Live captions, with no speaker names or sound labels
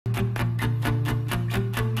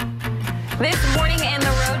This morning in the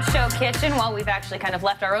Rhode Show kitchen, well, we've actually kind of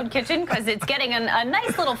left our own kitchen because it's getting a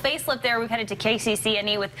nice little facelift there. We've headed to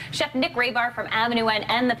KCC&E with Chef Nick Raybar from Avenue N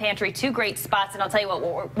and the Pantry, two great spots. And I'll tell you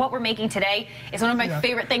what we're making today is one of my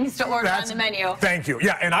favorite things to order on the menu. Thank you.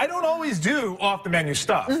 Yeah, and I don't always do off-the-menu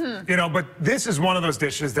stuff, you know, but this is one of those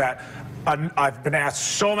dishes that I've been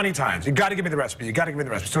asked so many times. You got to give me the recipe. You got to give me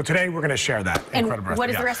the recipe. So today we're going to share that incredible recipe. What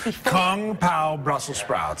is the recipe for? Kung Pao Brussels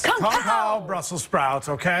sprouts. Kung Pao Brussels sprouts.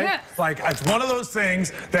 Okay. Yes. Like it's one of those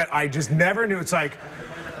things that I just never knew. It's like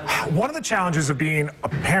one of the challenges of being a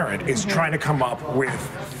parent is trying to come up with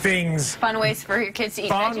things. Fun ways for your kids to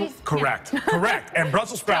eat veggies? Correct. Correct. And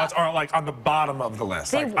Brussels sprouts are like on the bottom of the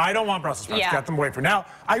list. Like, I don't want Brussels sprouts. Get them away from now.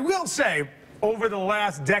 I will say, over the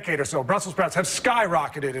last decade or so, Brussels sprouts have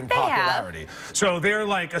skyrocketed in popularity. So they're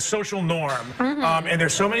like a social norm, and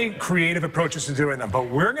there's so many creative approaches to doing them. But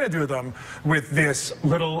we're going to do them with this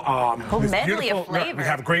little, this beautiful. We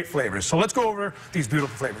have great flavors. So let's go over these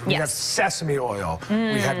beautiful flavors. We have sesame oil,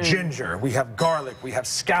 we have ginger, we have garlic, we have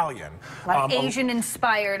scallion. Like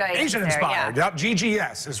Asian-inspired items. Asian-inspired. Yep.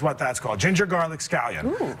 GGS is what that's called. Ginger, garlic,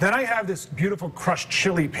 scallion. Then I have this beautiful crushed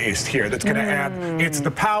chili paste here that's going to add. It's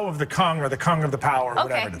the Pao of the Kung or the Kung of the Pao or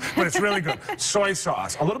whatever it is. But it's really good. Soy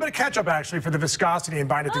sauce, a little bit of ketchup actually for the viscosity and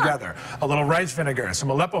bind it together. A little rice vinegar, some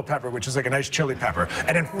Aleppo pepper, which is like a nice chili pepper,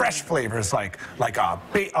 and then fresh flavors like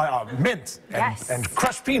mint and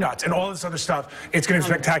crushed peanuts and all this other stuff. It's going to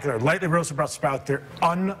be spectacular. Lightly roasted Brussels sprouts, they're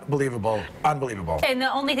unbelievable, unbelievable. And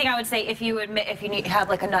the only thing I would say, if you have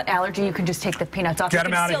like a nut allergy, you can just take the peanuts off. Get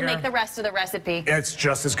them out of here. Still make the rest of the recipe. It's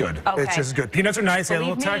just as good. It's just as good. Peanuts are nice, they have a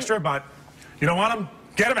little texture, but you don't want them.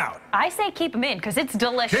 Get them out. I say keep them in because it's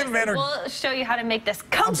delicious. Keep them in. We'll show you how to make this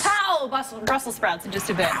Kung Pao Brussels sprouts in just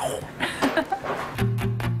a bit.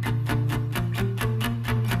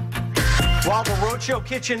 While the Rhode Show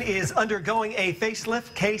kitchen is undergoing a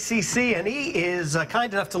facelift, KCC&E is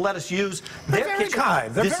kind enough to let us use their kitchen.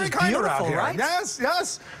 They're this very is kind beautiful, around here. right? Yes,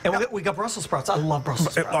 yes. And we got Brussels sprouts. I love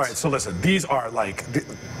Brussels sprouts. All right, so listen, these are like,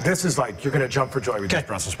 this is like, you're going to jump for joy with these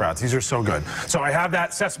Brussels sprouts. These are so good. So I have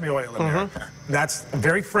that sesame oil in there. That's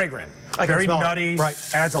very fragrant. Very nutty,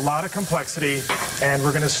 adds a lot of complexity, and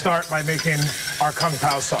we're going to start by making our Kung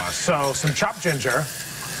Pao sauce. So some chopped ginger,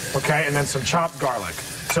 and then some chopped garlic.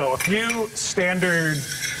 So a few standard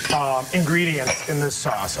ingredients in this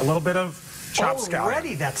sauce. A little bit of chopped scallion.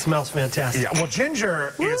 Already that smells fantastic. Yeah, well,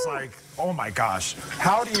 ginger is like, oh my gosh,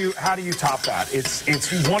 how do you top that?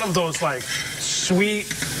 It's one of those like sweet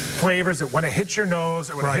flavors that when it hits your nose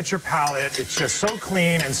or when it hits your palate, it's just so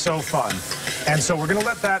clean and so fun. And so we're going to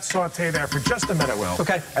let that saute there for just a minute, Will.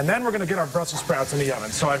 Okay. And then we're going to get our Brussels sprouts in the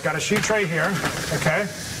oven. So I've got a sheet tray here,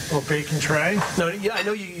 little baking tray. No, yeah, I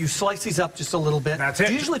know you slice these up just a little bit. That's it.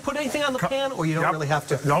 Do you usually put anything on the pan, or you don't really have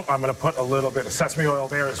to? Nope, I'm going to put a little bit of sesame oil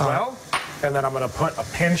there as well. And then I'm going to put a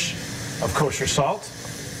pinch of kosher salt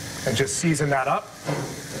and just season that up.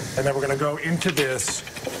 And then we're going to go into this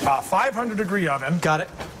 500-degree oven. Got it.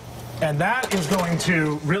 And that is going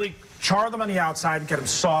to really char them on the outside and get them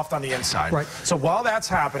soft on the inside. Right. So while that's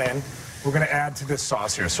happening, we're going to add to this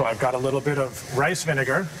sauce here. So I've got a little bit of rice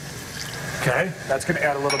vinegar. Okay, that's going to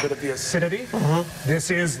add a little bit of the acidity. This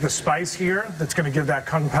is the spice here that's going to give that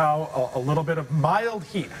Kung Pao a little bit of mild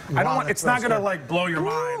heat. It's not going to like blow your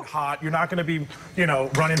mind hot. You're not going to be,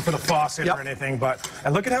 running for the faucet or anything.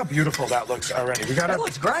 And look at how beautiful that looks already. That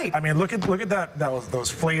looks great. I mean, look at those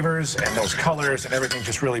flavors and those colors and everything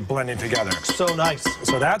just really blending together. So nice.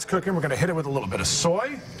 So that's cooking. We're going to hit it with a little bit of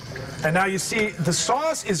soy. And now you see the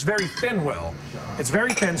sauce is very thin, Will. It's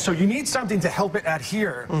very thin, so you need something to help it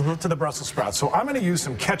adhere to the Brussels sprouts. So I'm going to use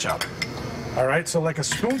some ketchup. All right, so like a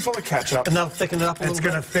spoonful of ketchup. And that'll thicken it up a little bit? It's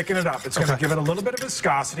going to thicken it up. It's going to give it a little bit of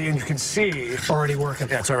viscosity, and you can see... Already working.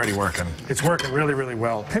 Yeah, it's already working. It's working really, really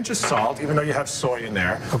well. Pinch of salt, even though you have soy in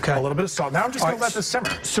there. Okay. A little bit of salt. Now I'm just going to let this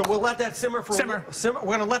simmer. So we'll let that simmer for We're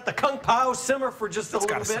going to let the Kung Pao simmer for just a little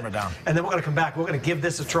bit. It's got to simmer down. And then we're going to come back. We're going to give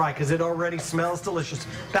this a try because it already smells delicious.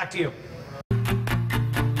 Back to you.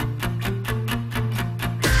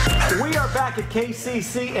 We are back at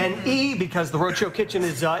KCC&E because the Rhode Show kitchen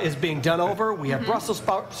is being done over. We have Brussels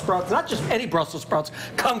sprouts, not just any Brussels sprouts,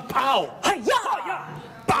 Kung Pao.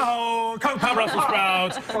 Kung Pao Brussels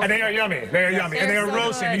sprouts, and they are yummy. They are yummy, and they are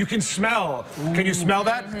roasting. You can smell. Can you smell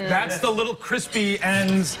that? That's the little crispy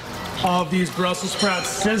ends of these Brussels sprouts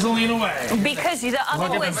sizzling away. Because the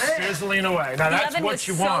oven Look at was them sizzling away. Now that's what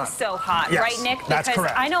you want. so hot, yes, right, Nick? That's because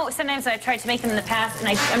correct. I know sometimes I've tried to make them in the past,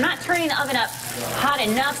 and I'm not turning the oven up hot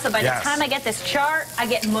enough, so by the time I get this char, I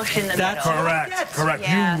get mush in the middle. Correct. Correct.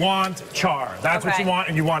 Yeah. You want char. That's what you want,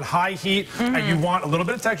 and you want high heat, and you want a little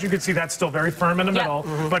bit of texture. You can see that's still very firm in the middle,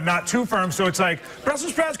 but not too firm. So it's like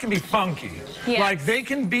Brussels sprouts can be funky. Like they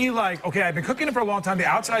can be like, okay, I've been cooking it for a long time. The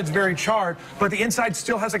outside's very charred, but the inside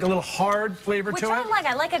still has like a little hard flavor to it.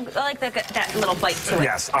 I like that little bite to it.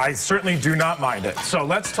 Yes, I certainly do not mind it. So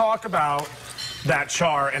let's talk about that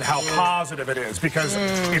char and how positive it is, because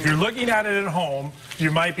if you're looking at it at home, you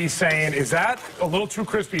might be saying, is that a little too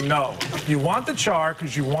crispy? No. You want the char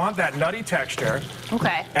because you want that nutty texture.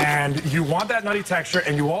 Okay. And you want that nutty texture,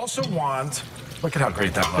 and you also want, look at how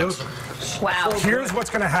great that looks. Wow. Here's what's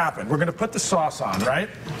going to happen. We're going to put the sauce on, right?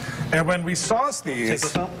 And when we sauce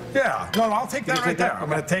these, I'll take that right there. I'm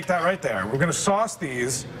going to take that right there. We're going to sauce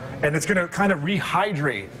these, and it's going to kind of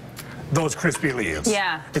rehydrate those crispy leaves.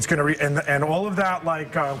 Yeah. It's going to and all of that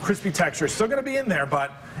like crispy texture is still going to be in there,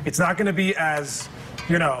 but it's not going to be as,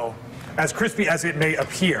 as crispy as it may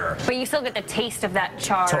appear. But you still get the taste of that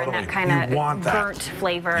char and that kind of burnt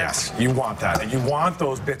flavor. Yes, you want that. And you want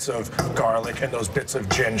those bits of garlic and those bits of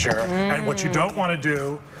ginger. And what you don't want to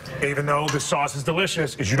do, even though the sauce is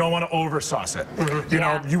delicious, is you don't want to over sauce it. You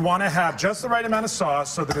know, you want to have just the right amount of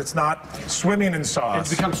sauce so that it's not swimming in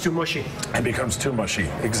sauce. It becomes too mushy. It becomes too mushy,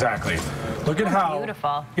 exactly. Look at how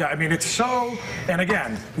beautiful. Yeah, I mean, it's so, and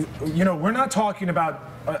again, we're not talking about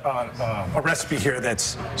a recipe here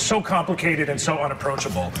that's so complicated and so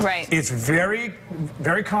unapproachable. Right. It's very,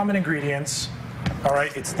 very common ingredients. All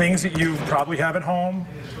right, it's things that you probably have at home.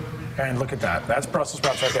 And look at that. That's Brussels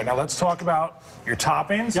sprouts right there. Now let's talk about your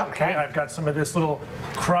toppings. Yep. Okay, I've got some of this little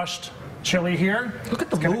crushed chili here. Look at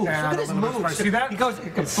the move. Look at his move. See that? He goes,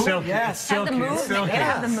 it's silky. Yes. Silky. The movement. Silky.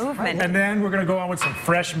 Yeah, the movement. And then we're going to go on with some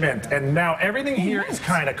fresh mint. And now everything here is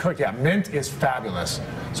kind of cooked. Yeah, mint is fabulous.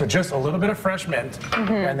 So just a little bit of fresh mint,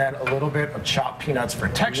 and then a little bit of chopped peanuts for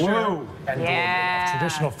texture, and a little bit of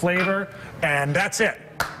traditional flavor. And that's it.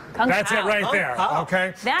 That's it right there,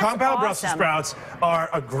 okay? Kung Pao Brussels sprouts are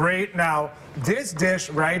a great, now, this dish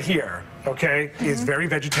right here, okay, is very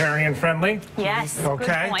vegetarian friendly. Yes, okay?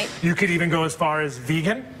 good point. You could even go as far as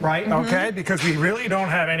vegan, right? Okay, because we really don't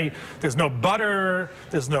have any, there's no butter,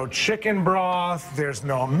 there's no chicken broth, there's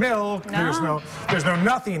no milk, there's no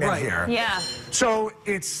nothing in here. Yeah. So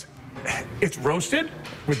it's roasted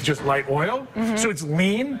with just light oil, so it's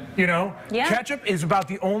lean, Ketchup is about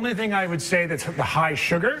the only thing I would say that's the high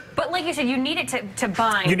sugar. But like you said, you need it to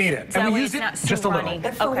bind. You need it. So and we use it just a little.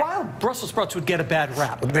 And for a while, Brussels sprouts would get a bad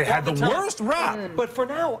rap. They had the worst rap. But for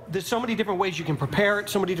now, there's so many different ways you can prepare it,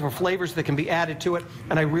 so many different flavors that can be added to it,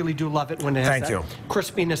 and I really do love it when it has that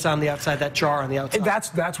crispiness on the outside, that char on the outside. And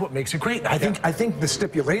that's what makes it great. I think the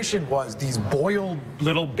stipulation was these boiled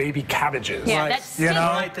little baby cabbages. Yeah, that stink.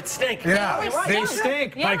 Right, that stink. Yeah, they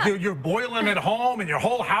stink. stink. Yeah. Like you're boiling them at home, and your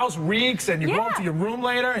whole house reeks, and you go into your room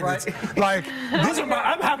later, and it's like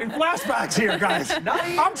I'm having flashbacks here, guys. I'm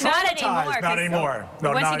traumatized. Not anymore.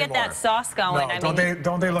 No, once not you get anymore. that sauce going,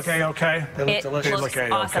 don't they look a-okay? They look delicious. Looks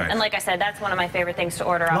awesome. And like I said, that's one of my favorite things to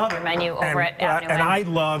order off your menu over at Avenue And N.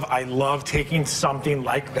 I love taking something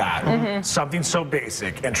like that, something so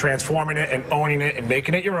basic, and transforming it and owning it and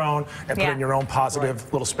making it your own and putting your own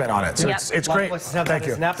positive little spin on it. So it's great. Thank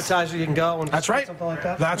you. As an appetizer, you can go and that's right. something like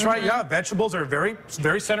that. That's right. Yeah, vegetables are very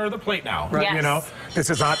center of the plate now. Right. Yes. This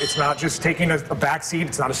is not. It's not just taking a back seat.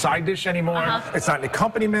 It's not a side dish anymore. It's not an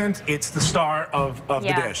accompaniment. It's the star of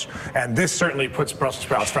the dish. And this certainly puts Brussels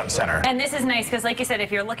sprouts front and center. And this is nice because, like you said,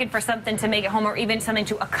 if you're looking for something to make at home or even something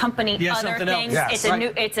to accompany other things,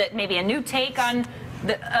 it's maybe a new take on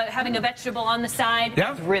having a vegetable on the side.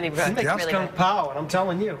 Yeah. It's really good. It makes Kung Pao, and I'm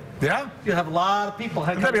telling you. Yeah. You have a lot of people.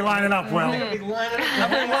 You're going to be lining up, Will. You're going to be lining up. I've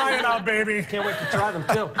been lining up, baby. Can't wait to try them,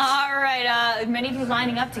 too. All right. Many of you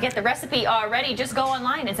lining up to get the recipe already. Just go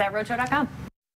online. It's at RhodeShow.com.